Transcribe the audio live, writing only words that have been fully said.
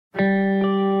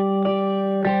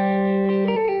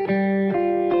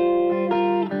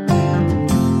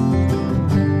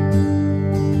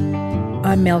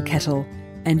I'm Mel Kettle,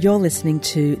 and you're listening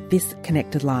to This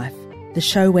Connected Life, the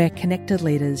show where connected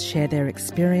leaders share their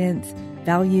experience,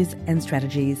 values and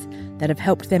strategies that have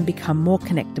helped them become more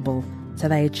connectable so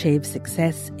they achieve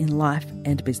success in life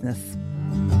and business.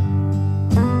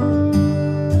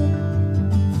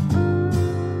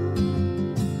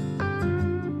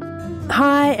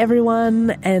 Hi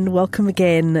everyone, and welcome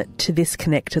again to This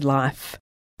Connected Life.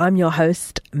 I'm your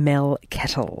host, Mel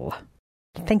Kettle.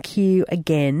 Thank you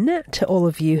again to all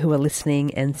of you who are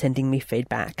listening and sending me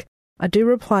feedback. I do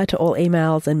reply to all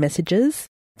emails and messages,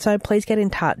 so please get in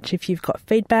touch if you've got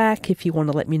feedback, if you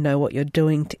want to let me know what you're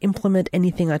doing to implement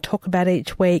anything I talk about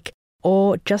each week,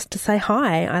 or just to say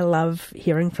hi. I love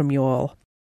hearing from you all.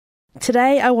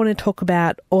 Today I want to talk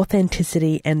about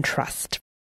authenticity and trust.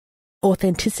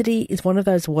 Authenticity is one of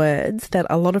those words that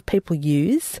a lot of people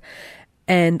use,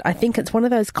 and I think it's one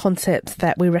of those concepts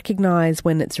that we recognise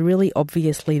when it's really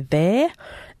obviously there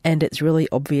and it's really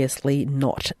obviously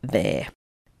not there.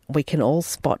 We can all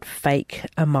spot fake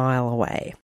a mile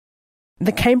away.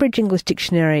 The Cambridge English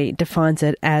Dictionary defines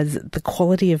it as the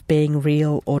quality of being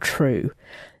real or true.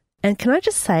 And can I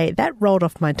just say, that rolled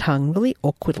off my tongue really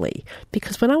awkwardly,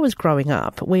 because when I was growing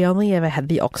up, we only ever had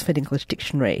the Oxford English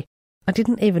Dictionary. I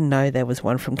didn't even know there was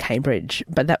one from Cambridge,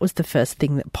 but that was the first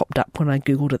thing that popped up when I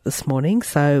Googled it this morning,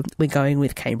 so we're going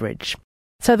with Cambridge.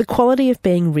 So the quality of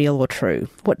being real or true,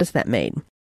 what does that mean?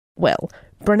 Well,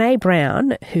 Brené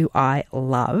Brown, who I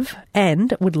love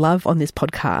and would love on this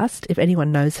podcast, if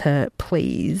anyone knows her,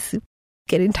 please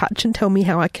get in touch and tell me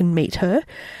how I can meet her.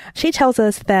 She tells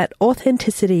us that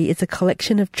authenticity is a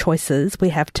collection of choices we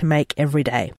have to make every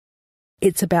day.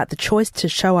 It's about the choice to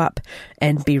show up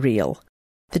and be real.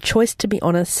 The choice to be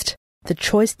honest, the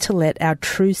choice to let our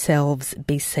true selves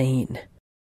be seen.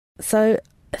 So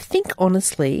think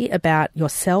honestly about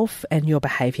yourself and your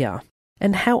behaviour,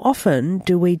 and how often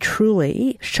do we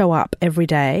truly show up every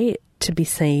day to be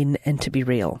seen and to be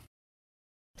real?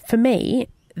 For me,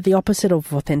 the opposite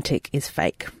of authentic is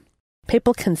fake.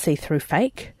 People can see through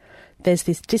fake. There's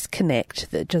this disconnect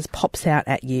that just pops out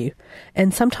at you,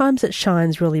 and sometimes it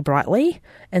shines really brightly,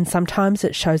 and sometimes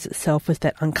it shows itself as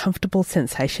that uncomfortable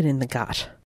sensation in the gut.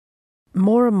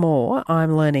 More and more,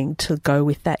 I'm learning to go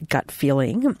with that gut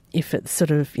feeling if it's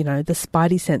sort of, the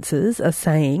spidey senses are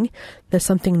saying there's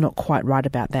something not quite right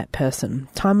about that person.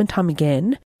 Time and time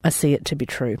again, I see it to be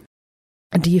true.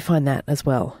 And do you find that as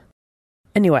well?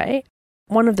 Anyway,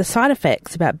 one of the side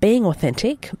effects about being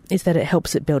authentic is that it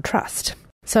helps it build trust.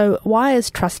 So why is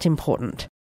trust important?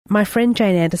 My friend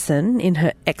Jane Anderson, in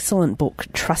her excellent book,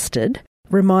 Trusted,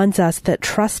 reminds us that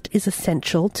trust is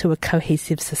essential to a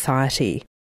cohesive society.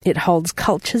 It holds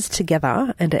cultures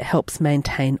together and it helps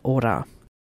maintain order.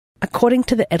 According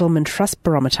to the Edelman Trust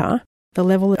Barometer, the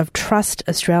level of trust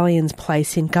Australians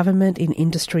place in government, in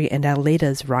industry and our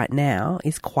leaders right now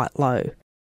is quite low.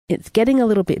 It's getting a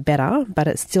little bit better, but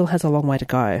it still has a long way to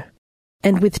go.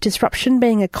 And with disruption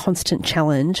being a constant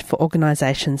challenge for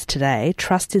organisations today,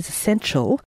 trust is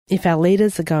essential if our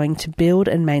leaders are going to build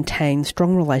and maintain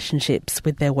strong relationships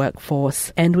with their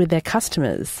workforce and with their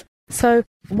customers. So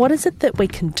what is it that we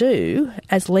can do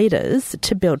as leaders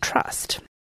to build trust?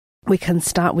 We can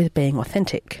start with being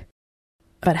authentic.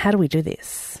 But how do we do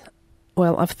this?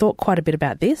 Well, I've thought quite a bit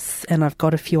about this and I've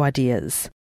got a few ideas.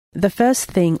 The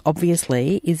first thing,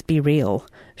 obviously, is be real.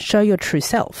 Show your true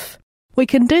self. We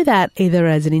can do that either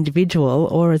as an individual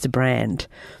or as a brand.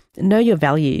 Know your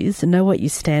values, know what you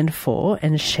stand for,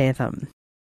 and share them.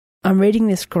 I'm reading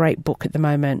this great book at the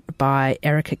moment by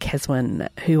Erica Keswin,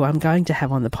 who I'm going to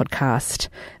have on the podcast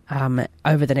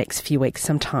over the next few weeks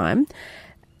sometime.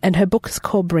 And her book is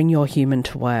called Bring Your Human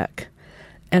to Work.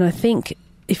 And I think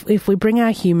if we bring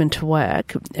our human to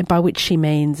work, by which she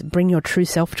means bring your true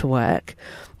self to work,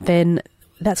 then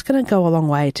that's going to go a long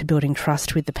way to building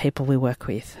trust with the people we work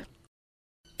with.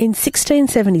 In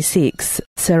 1676,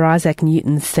 Sir Isaac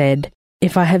Newton said,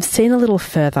 "If I have seen a little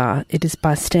further, it is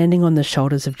by standing on the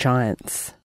shoulders of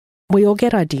giants." We all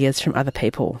get ideas from other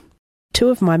people. Two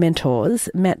of my mentors,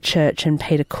 Matt Church and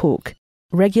Peter Cook,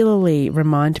 regularly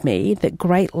remind me that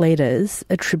great leaders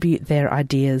attribute their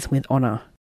ideas with honour.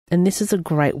 And this is a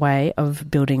great way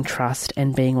of building trust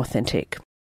and being authentic.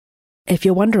 If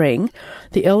you're wondering,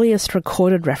 the earliest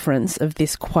recorded reference of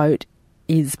this quote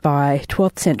is by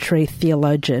 12th century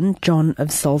theologian John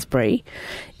of Salisbury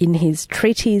in his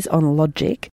treatise on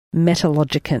logic,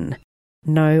 Metalogicon.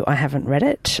 No, I haven't read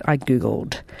it. I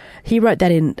Googled. He wrote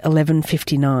that in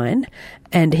 1159,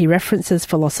 and he references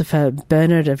philosopher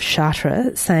Bernard of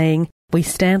Chartres saying, "We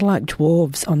stand like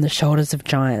dwarves on the shoulders of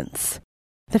giants."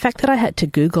 The fact that I had to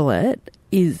Google it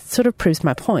sort of proves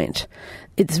my point.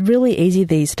 It's really easy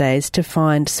these days to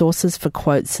find sources for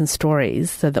quotes and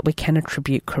stories so that we can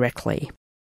attribute correctly.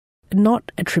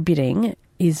 Not attributing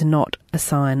is not a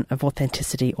sign of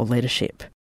authenticity or leadership.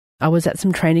 I was at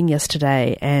some training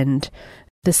yesterday and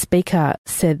the speaker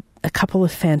said a couple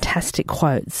of fantastic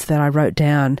quotes that I wrote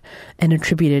down and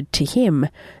attributed to him.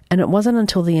 And it wasn't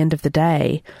until the end of the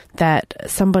day that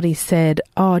somebody said,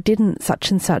 "Oh, didn't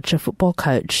such and such a football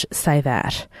coach say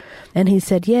that?" And he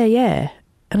said, yeah.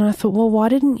 And I thought, well, why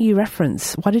didn't you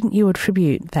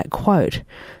attribute that quote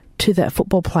to that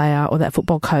football player or that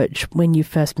football coach when you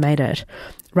first made it,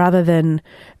 rather than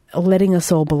letting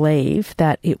us all believe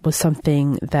that it was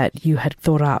something that you had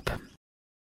thought up?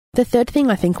 The third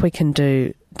thing I think we can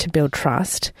do to build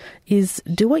trust is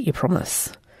do what you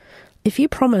promise. If you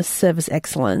promise service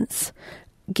excellence,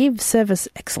 give service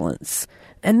excellence.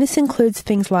 And this includes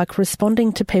things like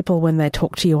responding to people when they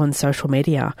talk to you on social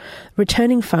media,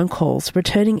 returning phone calls,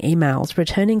 returning emails,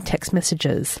 returning text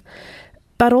messages.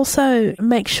 But also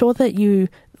make sure that you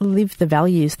live the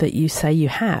values that you say you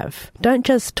have. Don't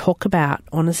just talk about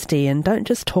honesty and don't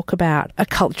just talk about a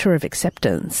culture of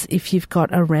acceptance if you've got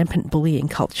a rampant bullying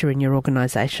culture in your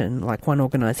organisation, like one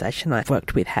organisation I've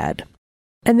worked with had.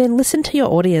 And then listen to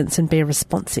your audience and be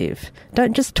responsive.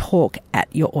 Don't just talk at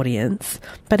your audience,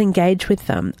 but engage with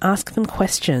them, ask them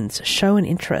questions, show an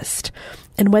interest.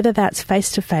 And whether that's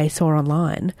face-to-face or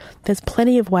online, there's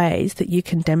plenty of ways that you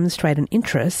can demonstrate an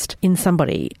interest in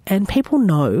somebody, and people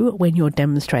know when you're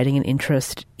demonstrating an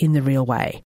interest in the real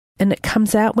way. And it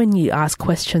comes out when you ask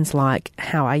questions like,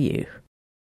 "How are you?"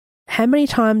 How many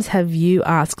times have you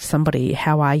asked somebody,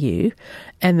 "How are you?"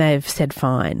 and they've said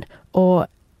fine? Or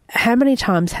how many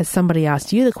times has somebody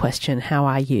asked you the question, "How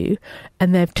are you?"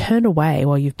 and they've turned away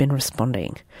while you've been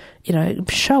responding?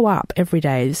 Show up every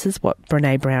day. This is what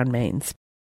Brené Brown means.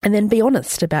 And then be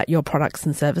honest about your products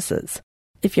and services.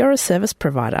 If you're a service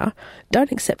provider,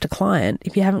 don't accept a client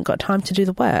if you haven't got time to do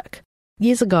the work.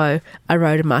 Years ago, I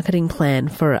wrote a marketing plan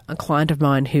for a client of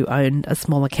mine who owned a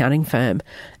small accounting firm.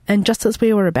 And just as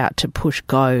we were about to push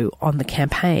go on the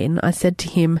campaign, I said to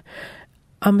him,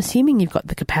 "I'm assuming you've got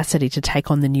the capacity to take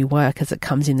on the new work as it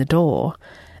comes in the door."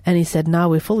 And he said, "No,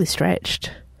 we're fully stretched."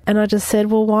 And I just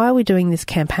said, "Well, why are we doing this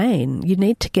campaign? You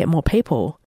need to get more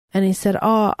people." And he said,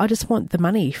 "Oh, I just want the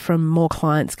money from more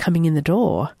clients coming in the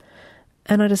door."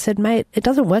 And I just said, "Mate, it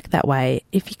doesn't work that way.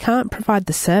 If you can't provide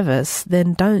the service,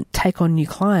 then don't take on new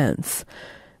clients."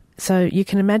 So you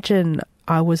can imagine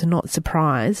I was not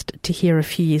surprised to hear a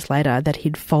few years later that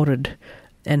he'd folded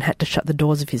and had to shut the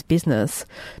doors of his business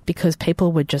because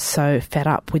people were just so fed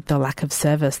up with the lack of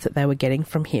service that they were getting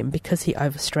from him because he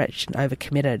overstretched and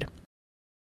overcommitted.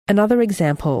 Another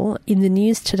example, in the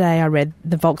news today I read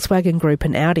the Volkswagen Group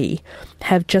and Audi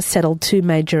have just settled two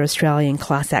major Australian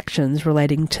class actions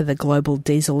relating to the global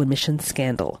diesel emissions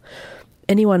scandal.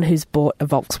 Anyone who's bought a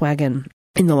Volkswagen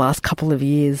in the last couple of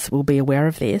years will be aware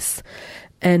of this.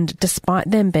 And despite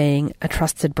them being a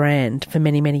trusted brand for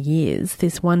many, many years,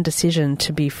 this one decision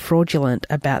to be fraudulent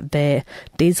about their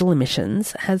diesel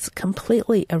emissions has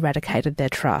completely eradicated their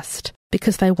trust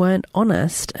because they weren't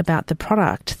honest about the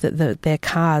product that their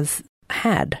cars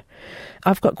had.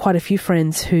 I've got quite a few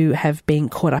friends who have been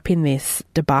caught up in this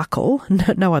debacle,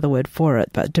 no other word for it,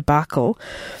 but debacle,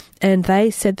 and they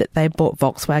said that they bought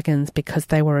Volkswagens because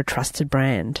they were a trusted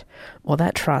brand. Well,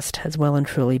 that trust has well and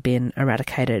truly been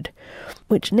eradicated.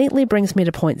 Which neatly brings me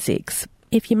to point 6.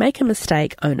 If you make a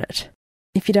mistake, own it.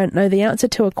 If you don't know the answer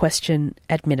to a question,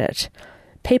 admit it.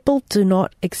 People do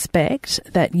not expect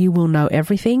that you will know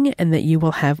everything and that you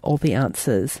will have all the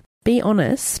answers. Be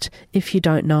honest if you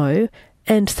don't know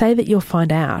and say that you'll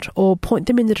find out or point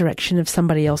them in the direction of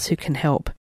somebody else who can help.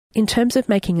 In terms of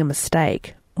making a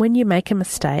mistake, when you make a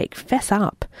mistake, fess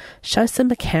up. Show some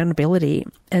accountability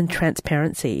and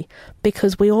transparency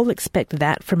because we all expect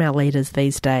that from our leaders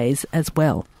these days as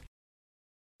well.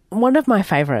 One of my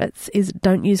favourites is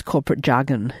don't use corporate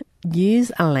jargon.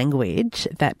 Use a language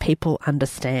that people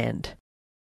understand.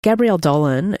 Gabrielle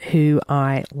Dolan, who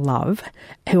I love,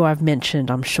 who I've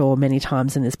mentioned, I'm sure, many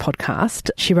times in this podcast,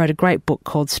 she wrote a great book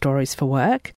called Stories for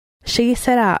Work. She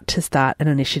set out to start an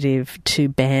initiative to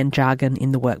ban jargon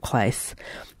in the workplace.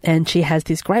 And she has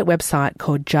this great website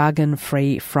called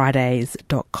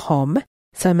jargonfreefridays.com.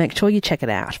 So make sure you check it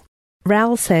out.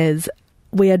 Ral says,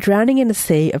 "We are drowning in a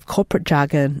sea of corporate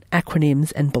jargon,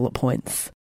 acronyms and bullet points.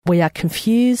 We are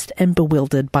confused and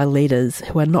bewildered by leaders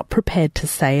who are not prepared to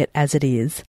say it as it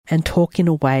is and talk in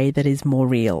a way that is more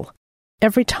real.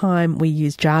 Every time we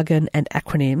use jargon and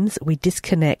acronyms, we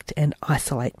disconnect and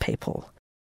isolate people."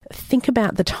 think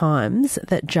about the times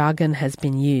that jargon has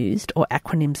been used or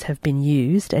acronyms have been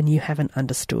used and you haven't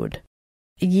understood.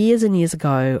 Years and years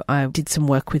ago, I did some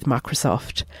work with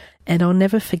Microsoft, and I'll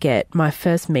never forget my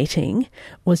first meeting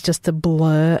was just a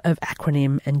blur of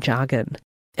acronym and jargon.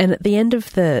 And at the end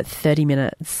of the 30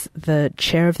 minutes, the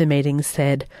chair of the meeting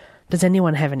said, "Does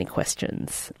anyone have any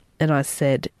questions?" And I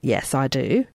said, "Yes, I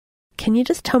do. Can you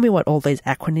just tell me what all these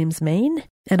acronyms mean?"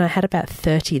 And I had about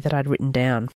 30 that I'd written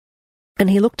down. And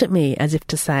he looked at me as if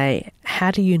to say, "How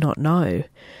do you not know?"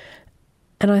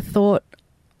 And I thought,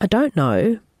 I don't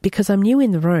know, because I'm new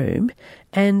in the room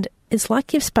and it's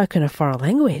like you've spoken a foreign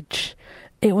language.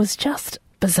 It was just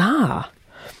bizarre.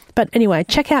 But anyway,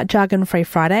 check out Jargon Free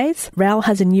Fridays. Ral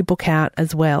has a new book out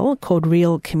as well called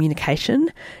Real Communication,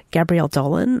 Gabrielle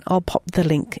Dolan. I'll pop the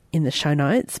link in the show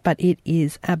notes, but it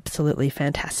is absolutely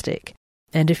fantastic.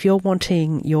 And if you're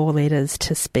wanting your leaders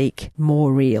to speak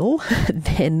more real,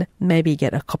 then maybe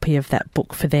get a copy of that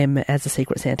book for them as a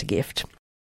Secret Santa gift,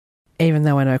 even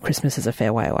though I know Christmas is a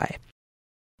fair way away.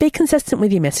 Be consistent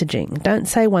with your messaging. Don't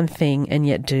say one thing and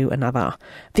yet do another.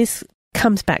 This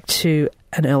comes back to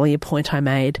an earlier point I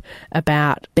made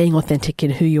about being authentic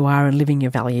in who you are and living your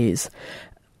values.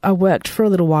 I worked for a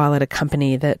little while at a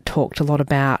company that talked a lot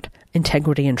about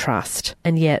integrity and trust,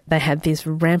 and yet they had this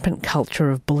rampant culture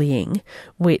of bullying,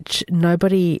 which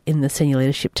nobody in the senior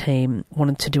leadership team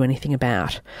wanted to do anything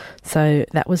about. So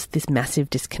that was this massive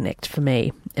disconnect for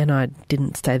me, and I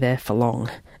didn't stay there for long,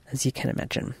 as you can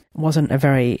imagine. It wasn't a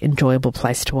very enjoyable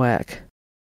place to work.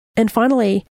 And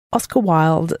finally, Oscar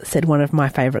Wilde said one of my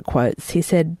favourite quotes. He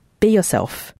said, "Be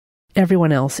yourself.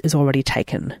 Everyone else is already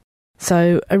taken."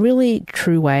 So a really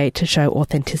true way to show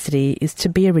authenticity is to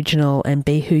be original and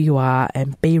be who you are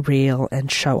and be real and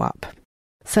show up.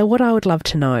 So what I would love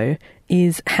to know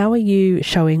is, how are you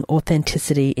showing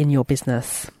authenticity in your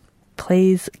business?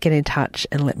 Please get in touch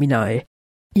and let me know.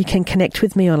 You can connect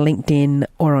with me on LinkedIn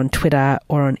or on Twitter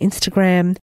or on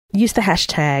Instagram. Use the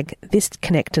hashtag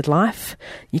ThisConnectedLife.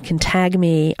 You can tag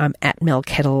me. I'm at Mel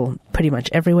Kettle pretty much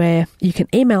everywhere. You can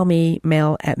email me,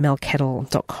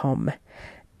 mel@melkettle.com.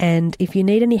 And if you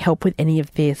need any help with any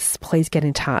of this, please get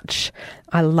in touch.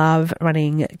 I love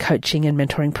running coaching and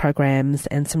mentoring programs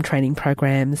and some training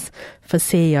programs for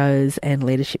CEOs and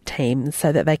leadership teams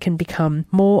so that they can become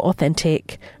more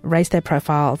authentic, raise their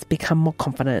profiles, become more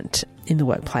confident in the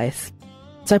workplace.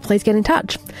 So please get in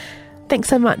touch. Thanks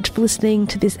so much for listening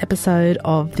to this episode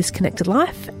of This Connected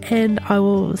Life, and I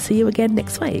will see you again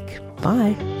next week.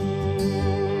 Bye.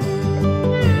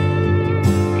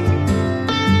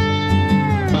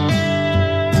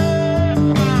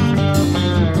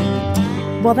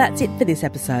 Well, that's it for this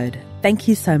episode. Thank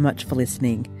you so much for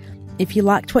listening. If you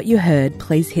liked what you heard,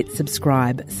 please hit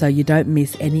subscribe so you don't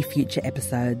miss any future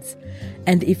episodes.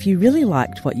 And if you really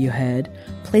liked what you heard,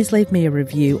 please leave me a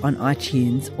review on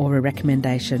iTunes or a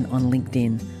recommendation on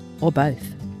LinkedIn, or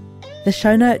both. The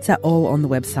show notes are all on the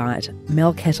website,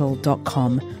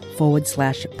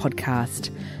 melkettle.com/podcast.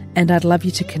 And I'd love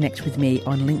you to connect with me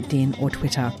on LinkedIn or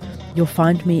Twitter. You'll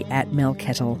find me at Mel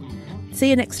Kettle.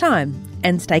 See you next time,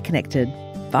 and stay connected.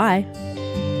 Bye.